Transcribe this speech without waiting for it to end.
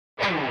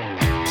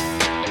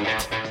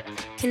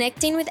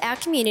Connecting with our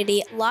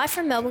community live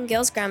from Melbourne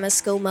Girls Grammar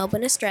School,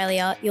 Melbourne,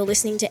 Australia. You're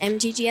listening to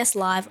MGGS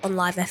Live on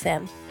Live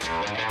FM.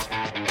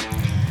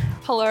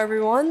 Hello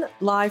everyone,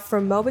 live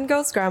from Melbourne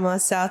Girls Grammar,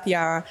 South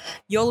Yarra.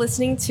 You're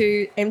listening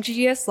to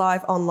MGGS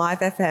Live on Live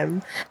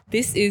FM.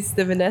 This is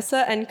the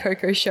Vanessa and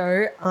Coco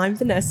Show. I'm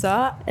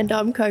Vanessa. And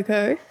I'm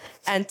Coco.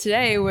 And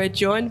today we're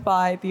joined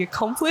by the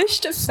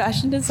accomplished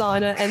fashion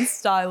designer and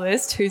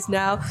stylist who's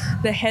now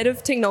the head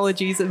of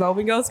technologies at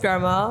Melbourne Girls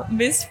Grammar,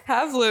 Miss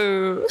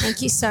Pavlou.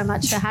 Thank you so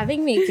much for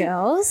having me,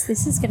 girls.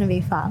 This is going to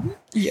be fun.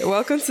 Yeah,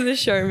 welcome to the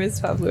show,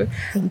 Miss Pavlou.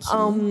 Thank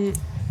you.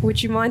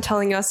 Would you mind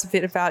telling us a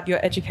bit about your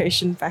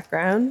education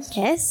background?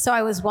 Yes, so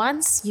I was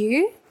once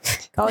you,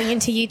 going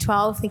into year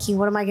 12 thinking,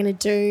 what am I going to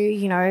do?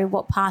 You know,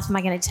 what path am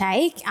I going to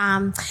take?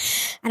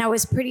 And I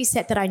was pretty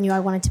set that I knew I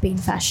wanted to be in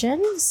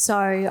fashion.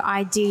 So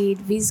I did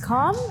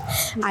Viscom,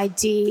 I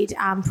did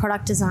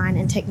product design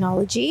and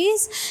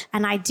technologies,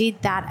 and I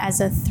did that as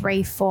a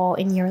 3-4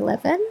 in year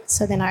 11.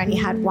 So then I only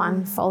had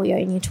one folio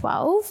in year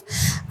 12.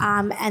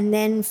 And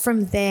then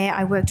from there,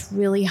 I worked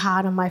really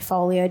hard on my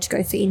folio to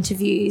go for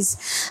interviews.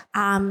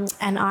 And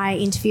I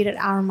interviewed at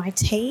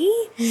RMIT.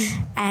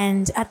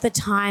 And at the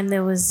time,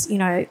 there was, you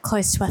know,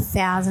 close to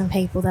 1,000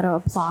 people that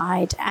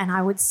applied. And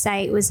I would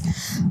say it was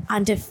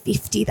under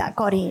 50 that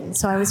got in.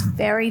 So I was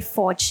very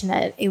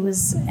fortunate. It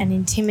was an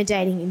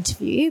intimidating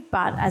interview,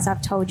 but as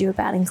I've told you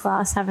about in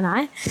class, haven't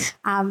I?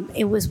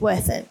 It was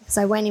worth it.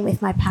 So I went in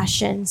with my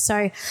passion.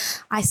 So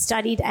I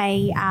studied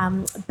a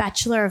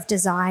Bachelor of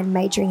Design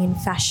majoring in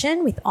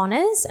fashion with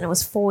honours, and it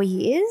was 4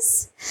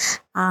 years.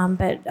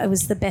 But it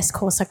was the best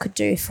course I could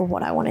do for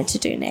what I wanted to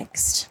do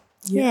next.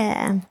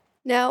 Yeah.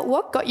 Now,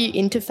 what got you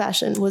into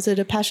fashion? Was it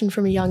a passion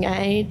from a young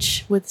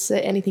age? Was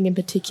there anything in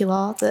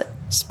particular that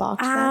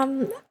sparked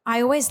that?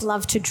 I always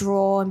loved to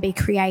draw and be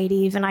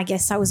creative, and I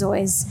guess I was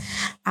always,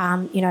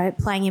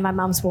 playing in my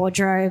mum's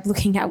wardrobe,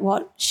 looking at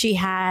what she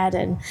had,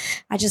 and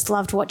I just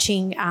loved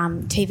watching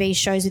TV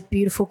shows with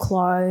beautiful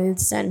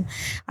clothes, and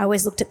I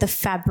always looked at the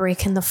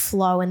fabric and the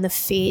flow and the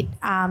fit,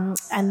 and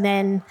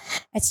then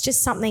it's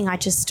just something I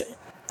just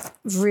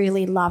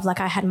really love. Like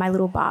I had my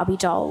little Barbie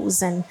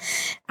dolls, and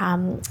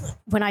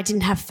when I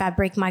didn't have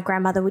fabric, my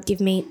grandmother would give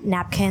me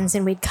napkins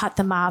and we'd cut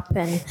them up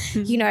and,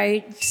 you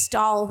know,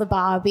 style the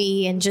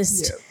Barbie and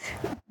just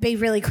be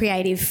really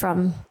creative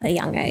from a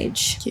young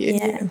age.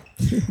 Yeah.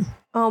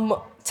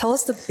 Tell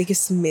us the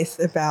biggest myth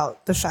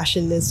about the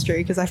fashion industry,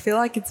 because I feel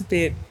like it's a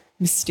bit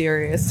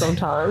mysterious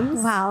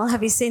sometimes. Well,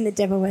 have you seen The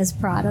Devil Wears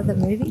Prada, the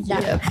movie?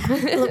 Yeah.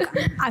 Look,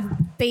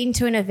 I've been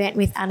to an event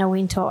with Anna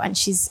Wintour and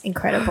she's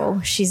incredible.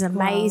 She's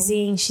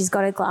amazing. Wow. She's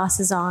got her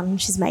glasses on.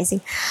 She's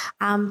amazing.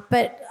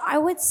 But I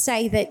would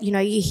say that, you know,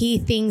 you hear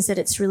things that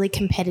it's really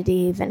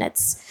competitive and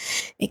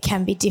it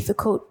can be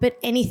difficult, but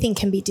anything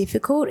can be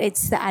difficult.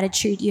 It's the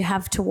attitude you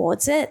have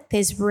towards it.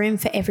 There's room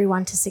for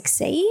everyone to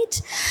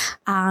succeed.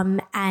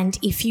 And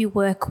if you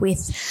work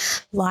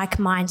with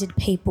like-minded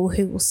people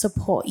who will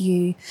support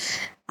you,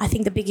 I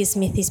think the biggest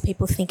myth is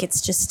people think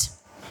it's just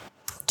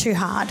too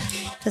hard,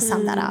 to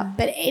sum that up.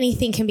 But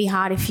anything can be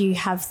hard if you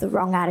have the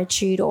wrong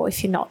attitude or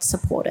if you're not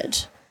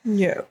supported.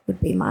 Yeah. Would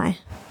be my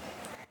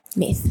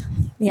myth.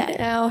 Yeah.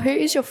 Now, who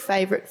is your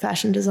favourite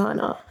fashion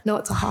designer? No,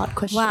 it's a hard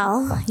question.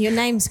 Well, your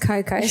name's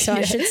Coco, so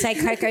I should say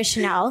Coco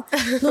Chanel.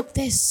 Look,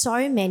 there's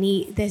so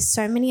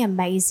many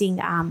amazing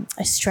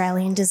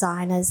Australian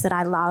designers that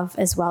I love,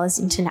 as well as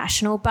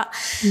international. But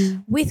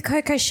with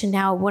Coco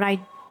Chanel, what I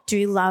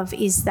do love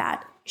is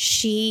that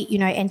she, you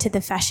know, entered the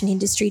fashion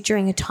industry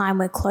during a time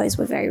where clothes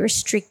were very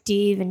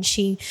restrictive, and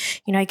she,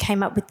 you know,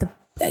 came up with the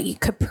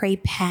capri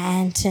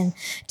pant and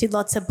did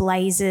lots of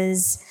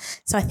blazers.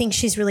 So I think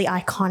she's really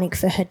iconic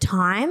for her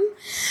time.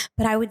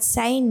 But I would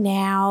say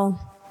now,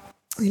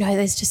 you know,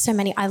 there's just so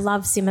many. I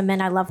love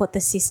Zimmerman. I love what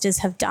the sisters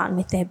have done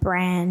with their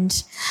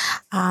brand.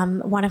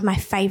 One of my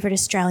favourite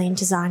Australian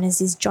designers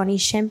is Johnny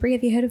Shembry.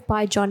 Have you heard of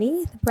By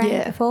Johnny, the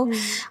brand before?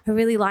 I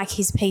really like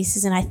his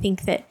pieces, and I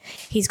think that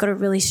he's got a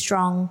really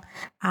strong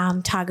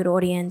target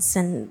audience,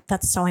 and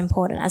that's so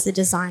important as a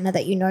designer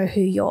that you know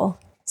who you're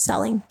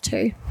selling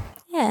to.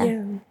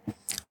 Yeah.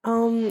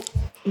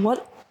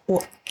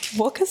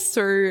 Walk us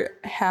through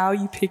how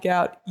you pick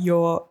out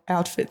your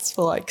outfits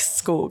for like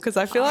school, because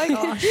I feel like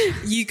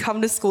you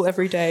come to school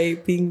every day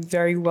being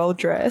very well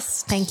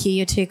dressed. Thank you.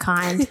 You're too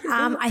kind.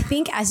 I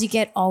think as you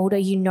get older,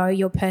 you know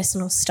your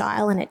personal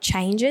style and it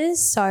changes.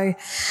 So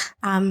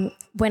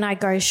when I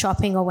go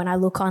shopping or when I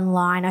look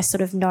online, I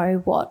sort of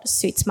know what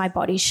suits my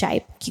body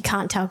shape. You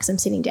can't tell because I'm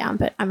sitting down,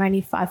 but I'm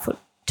only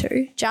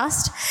 5'2"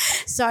 just.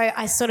 So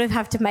I sort of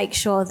have to make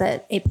sure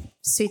that it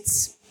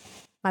suits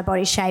my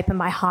body shape and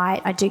my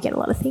height. I do get a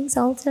lot of things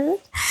altered.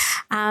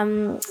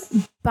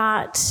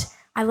 But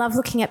I love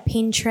looking at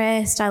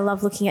Pinterest. I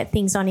love looking at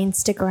things on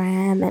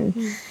Instagram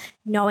and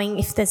knowing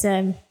if there's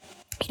a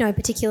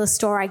particular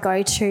store I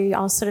go to,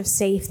 I'll sort of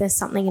see if there's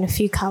something in a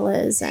few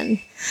colours, and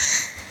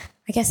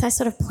I guess I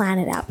sort of plan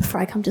it out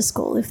before I come to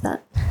school, if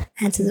that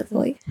answers it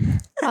for you.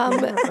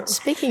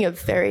 Speaking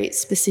of very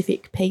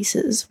specific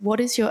pieces,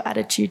 what is your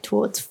attitude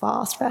towards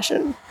fast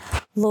fashion?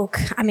 Look,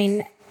 I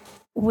mean,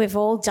 we've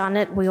all done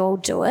it. We all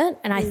do it.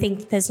 And I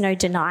think there's no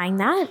denying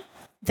that.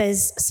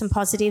 There's some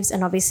positives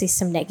and obviously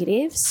some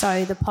negatives.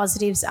 So the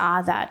positives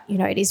are that, you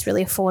know, it is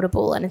really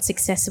affordable and it's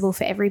accessible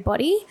for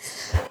everybody.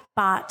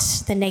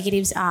 But the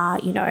negatives are,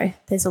 you know,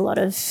 there's a lot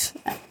of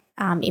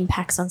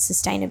impacts on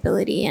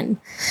sustainability and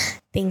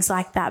things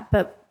like that.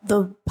 But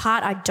the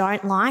part I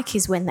don't like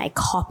is when they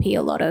copy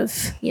a lot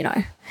of, you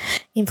know,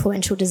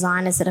 influential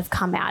designers that have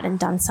come out and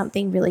done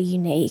something really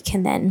unique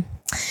and then,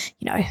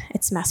 you know,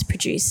 it's mass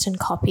produced and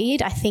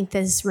copied. I think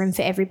there's room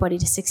for everybody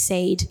to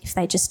succeed if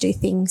they just do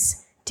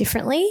things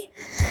differently.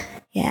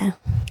 Yeah.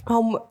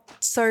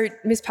 So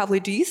Miss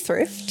Pavlou, do you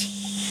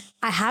thrift?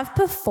 I have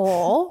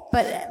before,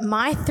 but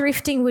my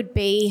thrifting would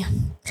be,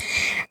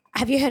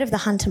 have you heard of the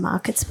Hunter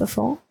Markets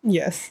before?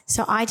 Yes.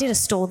 So I did a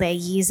stall there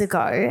years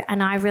ago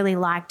and I really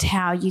liked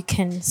how you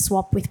can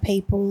swap with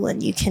people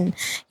and you can,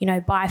 you know,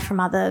 buy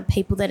from other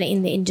people that are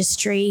in the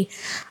industry.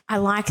 I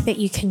like that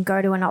you can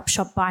go to an op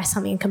shop, buy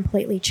something and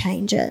completely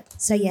change it.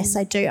 So yes,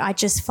 I do. I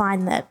just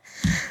find that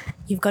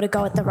you've got to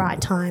go at the right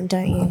time,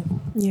 don't you?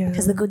 Yeah.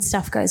 Because the good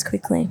stuff goes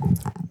quickly.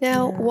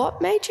 Now, what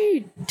made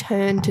you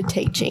turn to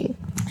teaching?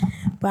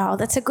 Well,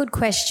 that's a good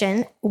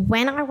question.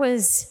 When I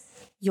was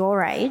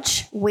your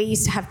age, we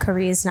used to have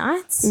careers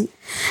nights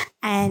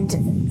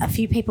and a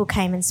few people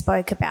came and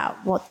spoke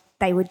about what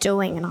they were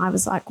doing and I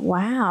was like,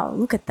 wow,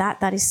 look at that.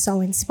 That is so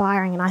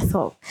inspiring. And I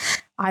thought,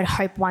 I'd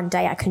hope one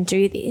day I can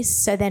do this.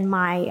 So then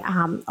my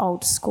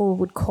old school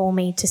would call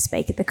me to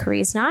speak at the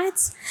careers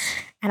nights.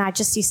 And I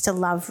just used to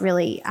love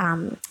really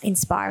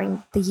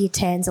inspiring the year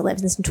 10s,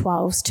 11s and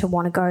 12s to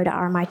want to go to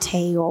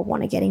RMIT or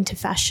want to get into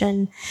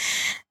fashion.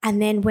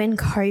 And then when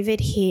COVID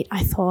hit,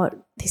 I thought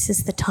this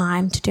is the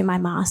time to do my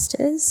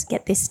master's,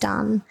 get this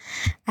done.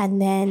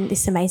 And then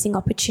this amazing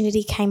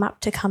opportunity came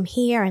up to come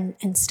here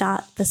and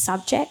start the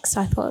subject.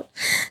 So I thought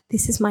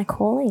this is my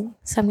calling.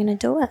 So I'm going to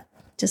do it.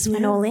 Just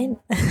went all in.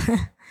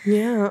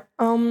 Yeah.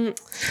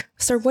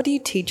 So what do you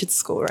teach at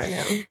school right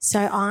now?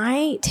 So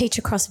I teach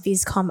across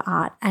Viscom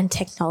art and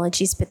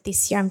technologies, but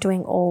this year I'm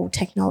doing all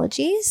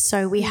technologies.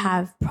 So we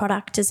have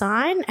product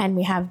design and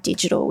we have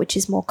digital, which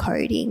is more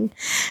coding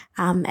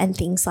and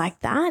things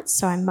like that.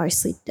 So I'm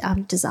mostly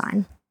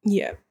design.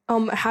 Yeah.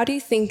 How do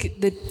you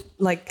think that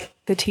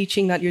the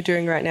teaching that you're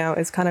doing right now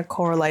is kind of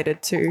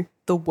correlated to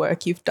the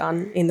work you've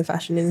done in the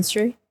fashion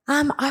industry?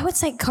 I would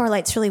say it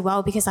correlates really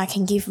well because I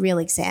can give real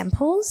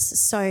examples.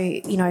 So,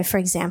 you know, for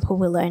example,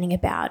 we're learning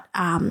about,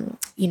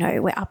 you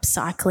know, we're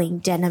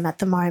upcycling denim at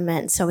the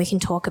moment. So we can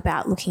talk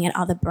about looking at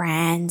other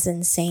brands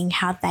and seeing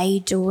how they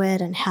do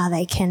it and how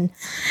they can,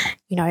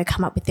 you know,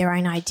 come up with their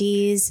own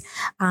ideas.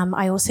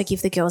 I also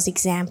give the girls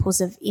examples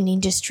of in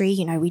industry,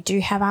 you know, we do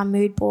have our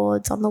mood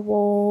boards on the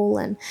wall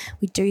and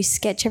we do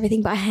sketch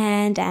everything by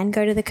hand and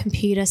go to the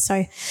computer.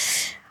 So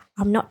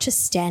I'm not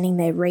just standing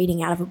there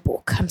reading out of a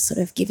book. I'm sort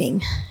of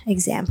giving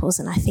examples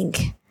and I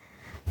think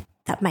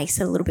that makes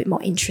it a little bit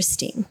more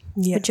interesting.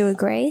 Yeah. Would you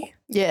agree?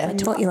 Yeah. I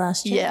taught you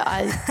last year.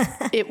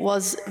 Yeah, it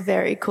was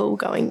very cool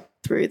going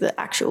through the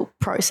actual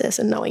process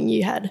and knowing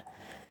you had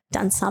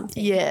done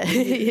something. Yeah.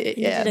 You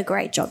did a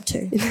great job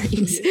too.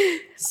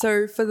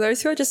 So for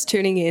those who are just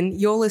tuning in,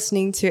 you're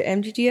listening to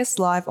MGGS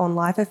Live on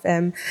Live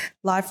FM,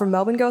 live from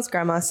Melbourne Girls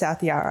Grammar,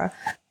 South Yarra.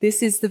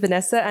 This is the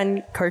Vanessa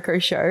and Coco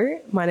Show.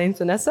 My name's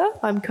Vanessa.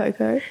 I'm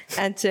Coco.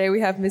 And today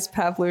we have Miss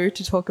Pavlou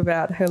to talk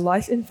about her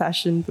life in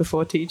fashion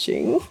before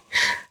teaching.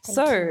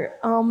 So,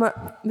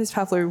 Miss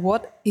Pavlou,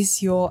 what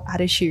is your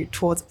attitude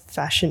towards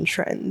fashion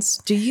trends?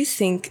 Do you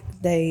think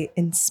they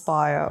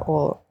inspire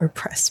or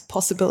oppress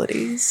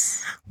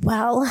possibilities?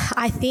 Well,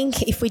 I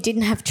think if we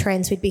didn't have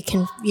trends, we'd be,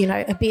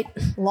 a bit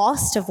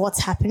lost of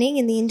what's happening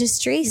in the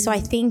industry. So I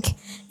think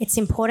it's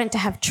important to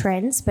have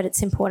trends, but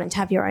it's important to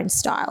have your own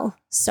style.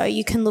 So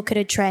you can look at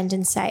a trend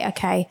and say,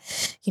 okay,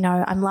 you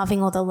know, I'm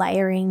loving all the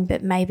layering,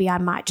 but maybe I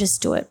might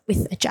just do it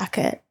with a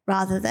jacket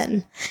rather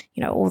than,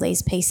 you know, all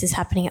these pieces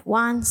happening at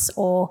once.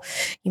 Or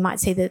you might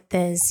see that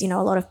there's, you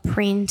know, a lot of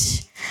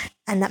print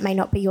and that may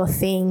not be your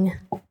thing,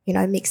 you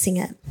know, mixing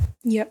it.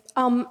 Yep.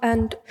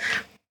 And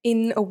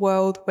in a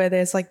world where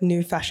there's like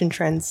new fashion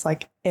trends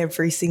like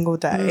every single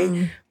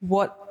day,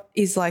 what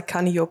is like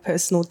kind of your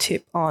personal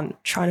tip on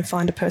trying to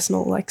find a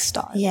personal like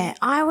style? Yeah,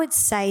 I would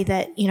say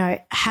that, you know,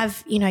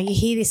 you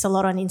hear this a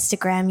lot on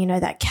Instagram, you know,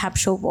 that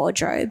capsule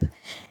wardrobe.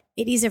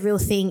 It is a real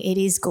thing. It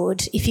is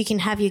good. If you can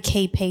have your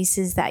key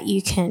pieces that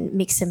you can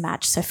mix and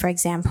match. So, for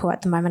example,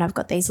 at the moment I've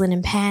got these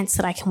linen pants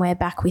that I can wear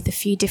back with a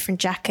few different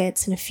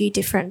jackets and a few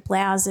different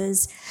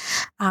blouses.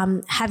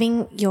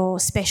 Having your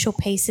special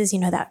pieces, you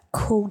know, that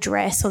cool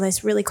dress or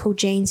those really cool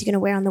jeans you're going to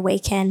wear on the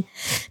weekend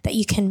that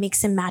you can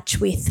mix and match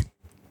with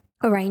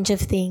a range of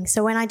things.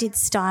 So when I did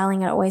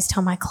styling, I always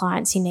tell my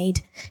clients you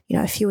need, you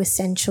know, a few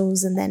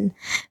essentials and then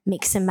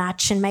mix and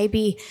match. And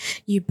maybe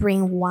you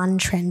bring one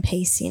trend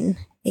piece in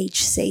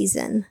each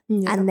season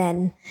and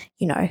then,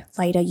 you know,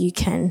 later you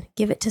can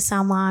give it to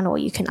someone or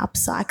you can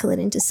upcycle it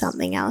into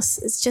something else.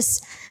 It's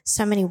just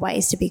so many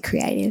ways to be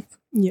creative.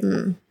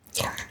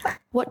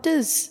 What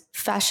does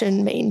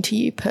fashion mean to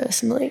you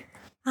personally?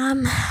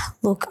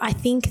 Look, I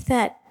think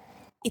that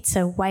it's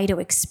a way to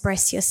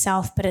express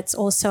yourself, but it's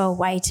also a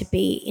way to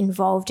be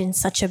involved in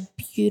such a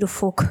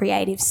beautiful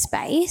creative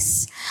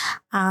space.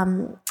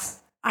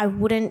 I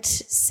wouldn't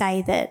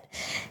say that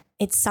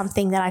it's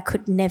something that I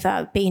could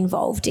never be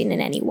involved in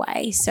any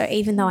way. So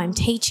even though I'm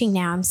teaching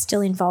now, I'm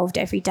still involved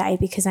every day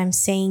because I'm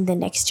seeing the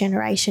next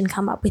generation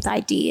come up with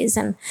ideas,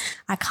 and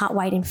I can't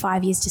wait in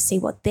 5 years to see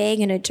what they're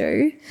going to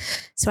do.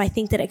 So I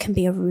think that it can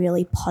be a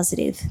really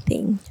positive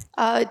thing.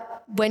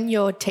 When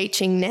you're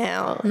teaching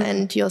now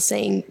and you're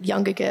seeing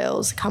younger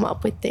girls come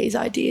up with these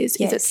ideas,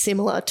 is it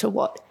similar to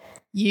what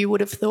you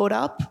would have thought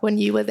up when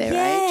you were their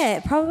age? Yeah,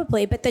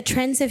 probably. But the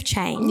trends have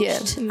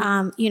changed.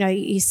 Yeah. You know,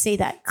 you see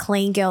that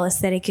clean girl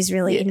aesthetic is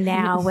really in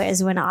now,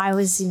 whereas when I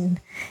was in,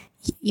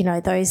 you know,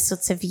 those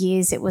sorts of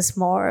years, it was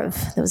more of,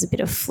 there was a bit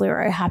of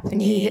fluoro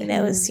happening. Yeah.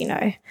 There was, you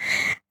know,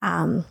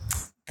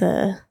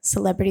 the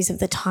celebrities of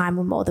the time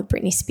were more the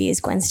Britney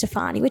Spears, Gwen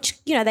Stefani, which,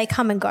 you know, they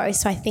come and go.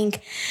 So I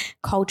think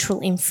cultural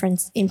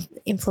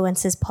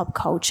influences, pop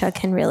culture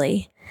can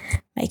really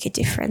make a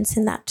difference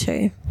in that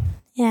too.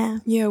 Yeah.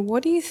 Yeah.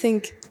 What do you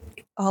think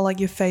are like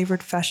your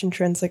favorite fashion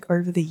trends like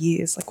over the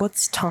years? Like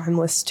what's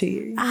timeless to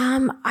you?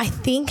 I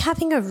think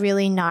having a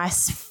really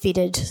nice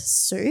fitted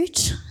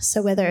suit,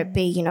 so whether it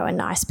be, you know, a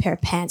nice pair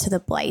of pants with a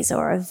blazer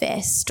or a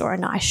vest or a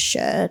nice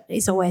shirt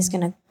is always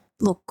going to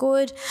look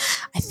good.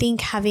 I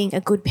think having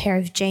a good pair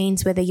of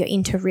jeans, whether you're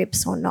into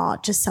rips or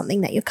not, just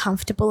something that you're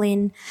comfortable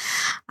in.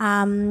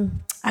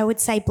 I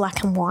would say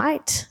black and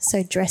white,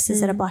 so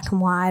dresses that are black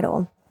and white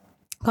or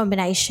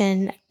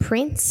combination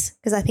prints,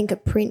 because I think a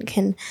print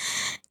can,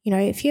 you know,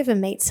 if you ever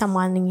meet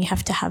someone and you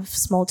have to have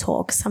small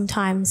talk,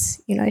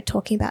 sometimes, you know,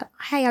 talking about,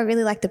 hey, I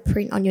really like the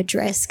print on your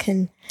dress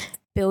can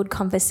build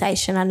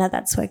conversation. I know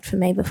that's worked for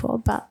me before,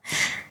 but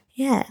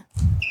yeah.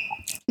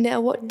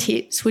 Now, what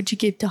tips would you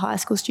give to high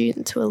school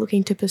students who are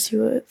looking to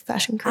pursue a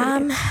fashion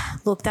career?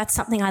 Look, that's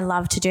something I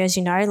love to do. As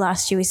you know,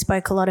 last year we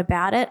spoke a lot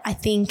about it. I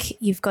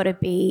think you've got to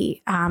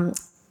be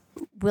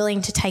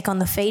willing to take on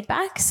the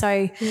feedback.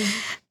 So,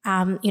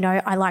 you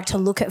know, I like to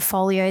look at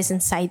folios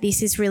and say,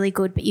 this is really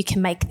good, but you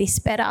can make this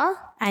better.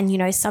 And, you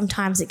know,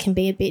 sometimes it can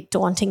be a bit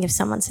daunting if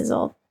someone says,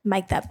 oh,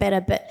 make that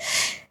better, but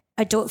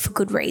I do it for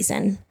good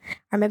reason.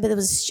 I remember there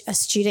was a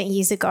student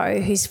years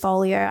ago whose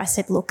folio, I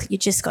said, look, you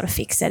just got to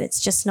fix it. It's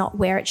just not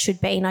where it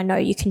should be, and I know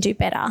you can do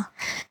better.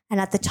 And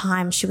at the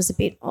time she was a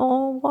bit,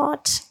 oh,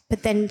 what?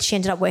 But then she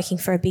ended up working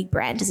for a big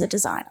brand as a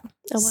designer. Oh,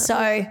 wow.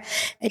 So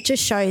it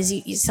just shows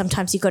you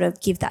sometimes you've got to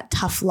give that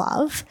tough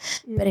love,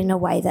 but in a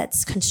way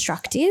that's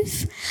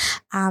constructive.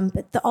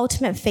 But the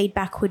ultimate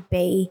feedback would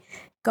be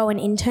go and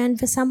intern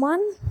for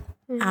someone.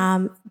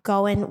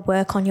 Go and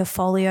work on your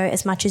folio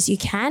as much as you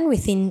can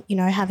within, you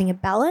know, having a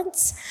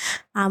balance.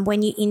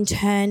 When you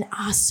intern,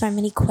 ask so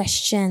many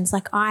questions.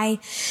 Like I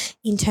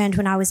interned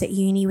when I was at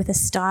uni with a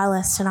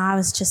stylist, and I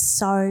was just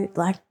so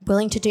like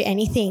willing to do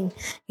anything.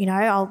 You know,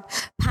 I'll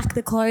pack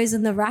the clothes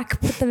in the rack,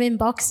 put them in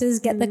boxes,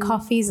 get the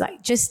coffees,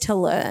 like just to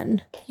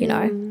learn, you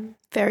know.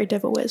 Very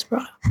Devil Wears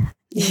Prada.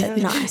 Yeah,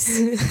 nice.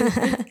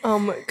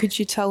 Could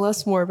you tell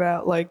us more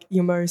about like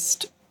your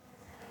most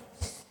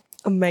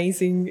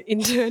amazing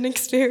intern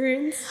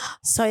experience?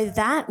 So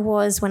that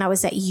was when I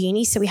was at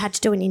uni. So we had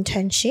to do an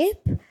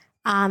internship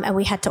and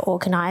we had to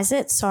organise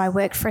it. So I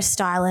worked for a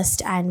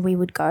stylist, and we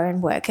would go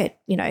and work at,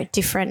 you know,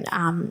 different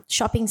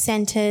shopping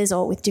centres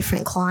or with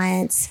different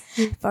clients,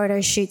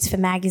 photo shoots for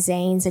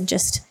magazines, and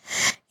just,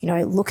 you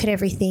know, look at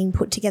everything,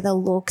 put together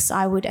looks.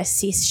 I would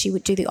assist. She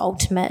would do the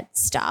ultimate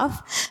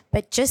stuff.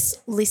 But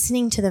just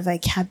listening to the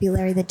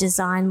vocabulary, the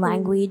design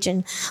language,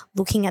 and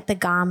looking at the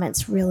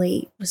garments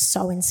really was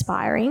so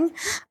inspiring.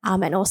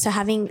 And also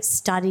having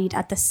studied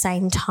at the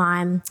same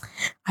time,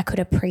 I could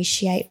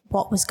appreciate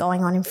what was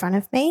going on in front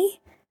of me.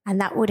 And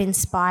that would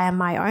inspire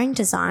my own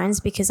designs,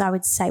 because I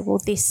would say, well,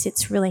 this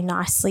sits really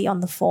nicely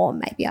on the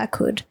form. Maybe I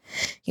could,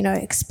 you know,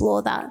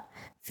 explore that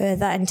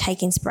further and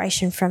take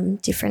inspiration from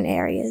different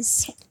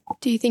areas.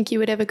 Do you think you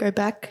would ever go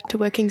back to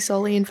working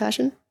solely in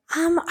fashion?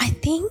 I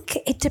think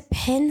it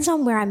depends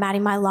on where I'm at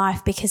in my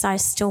life, because I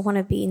still want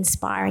to be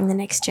inspiring the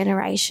next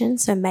generation.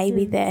 So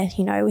maybe there,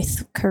 you know,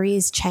 with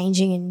careers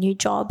changing and new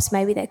jobs,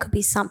 maybe there could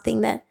be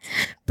something that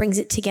brings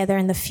it together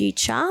in the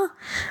future.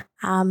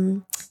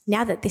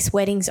 Now that this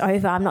wedding's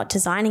over, I'm not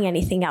designing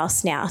anything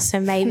else now. So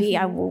maybe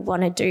I will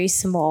want to do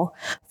some more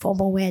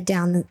formal wear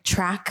down the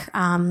track,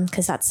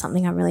 because that's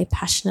something I'm really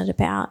passionate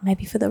about,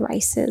 maybe for the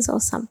races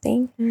or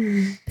something.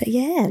 But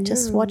yeah,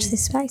 just watch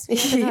this space. We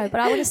never know.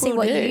 But I want to see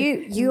what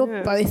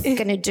you're both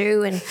going to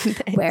do and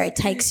where it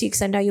takes you,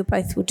 because I know you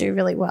both will do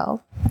really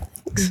well.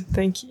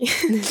 Thank you.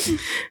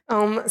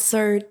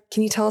 So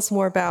can you tell us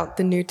more about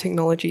the new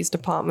technologies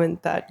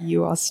department that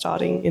you are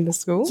starting in the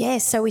school? Yeah,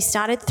 so we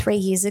started 3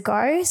 years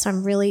ago. So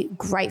I'm really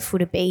grateful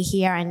to be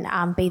here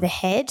and be the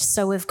head.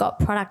 So we've got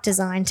product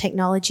design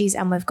technologies,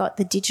 and we've got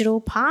the digital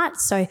part.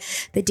 So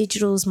the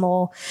digital is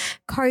more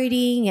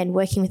coding and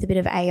working with a bit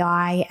of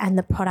AI, and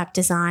the product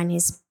design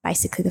is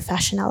basically the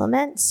fashion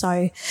element.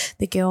 So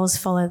the girls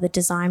follow the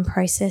design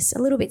process a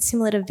little bit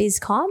similar to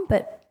VisCom,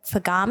 but for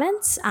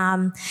garments.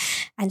 And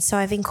so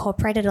I've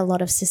incorporated a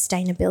lot of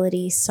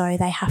sustainability. So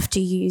they have to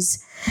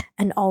use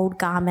an old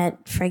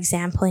garment. For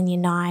example, in year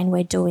 9,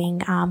 we're doing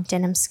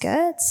denim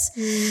skirts.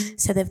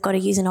 So they've got to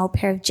use an old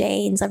pair of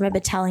jeans. I remember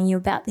telling you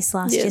about this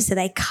last year. So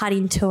they cut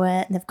into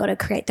it and they've got to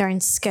create their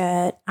own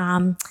skirt.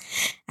 And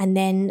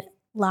then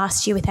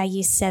last year with our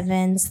year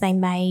 7s, they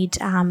made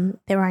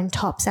their own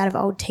tops out of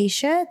old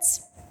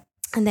T-shirts.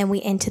 And then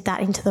we entered that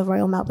into the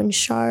Royal Melbourne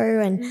Show,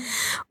 and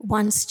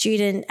one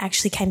student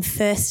actually came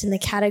first in the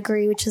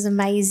category, which was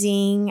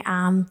amazing.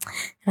 And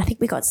I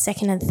think we got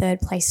 2nd and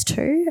 3rd place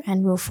too,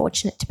 and we were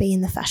fortunate to be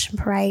in the fashion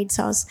parade.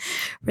 So I was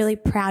really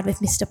proud with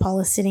Mr.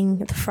 Poller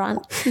sitting at the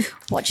front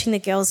watching the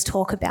girls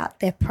talk about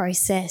their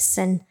process.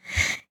 And,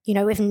 you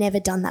know, we've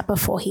never done that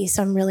before here,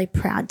 so I'm really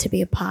proud to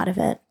be a part of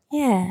it.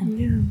 Yeah.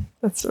 Yeah,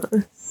 that's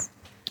nice.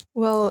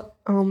 Well,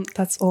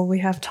 that's all we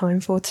have time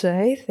for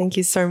today. Thank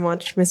you so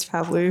much, Miss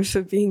Pavlou,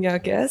 for being our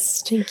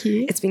guest. Thank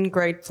you. It's been a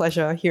great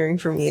pleasure hearing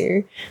from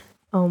you.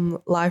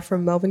 Live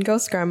from Melbourne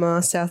Girls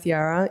Grammar, South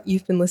Yarra,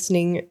 you've been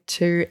listening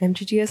to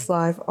MGGS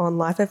Live on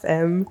Live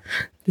FM.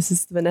 This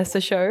is the Vanessa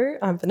Show.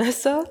 I'm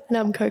Vanessa. And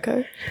I'm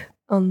Coco.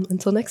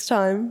 Until next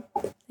time.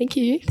 Thank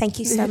you. Thank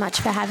you so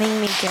much for having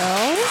me,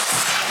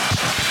 girls.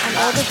 And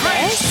all the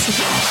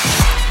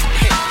best.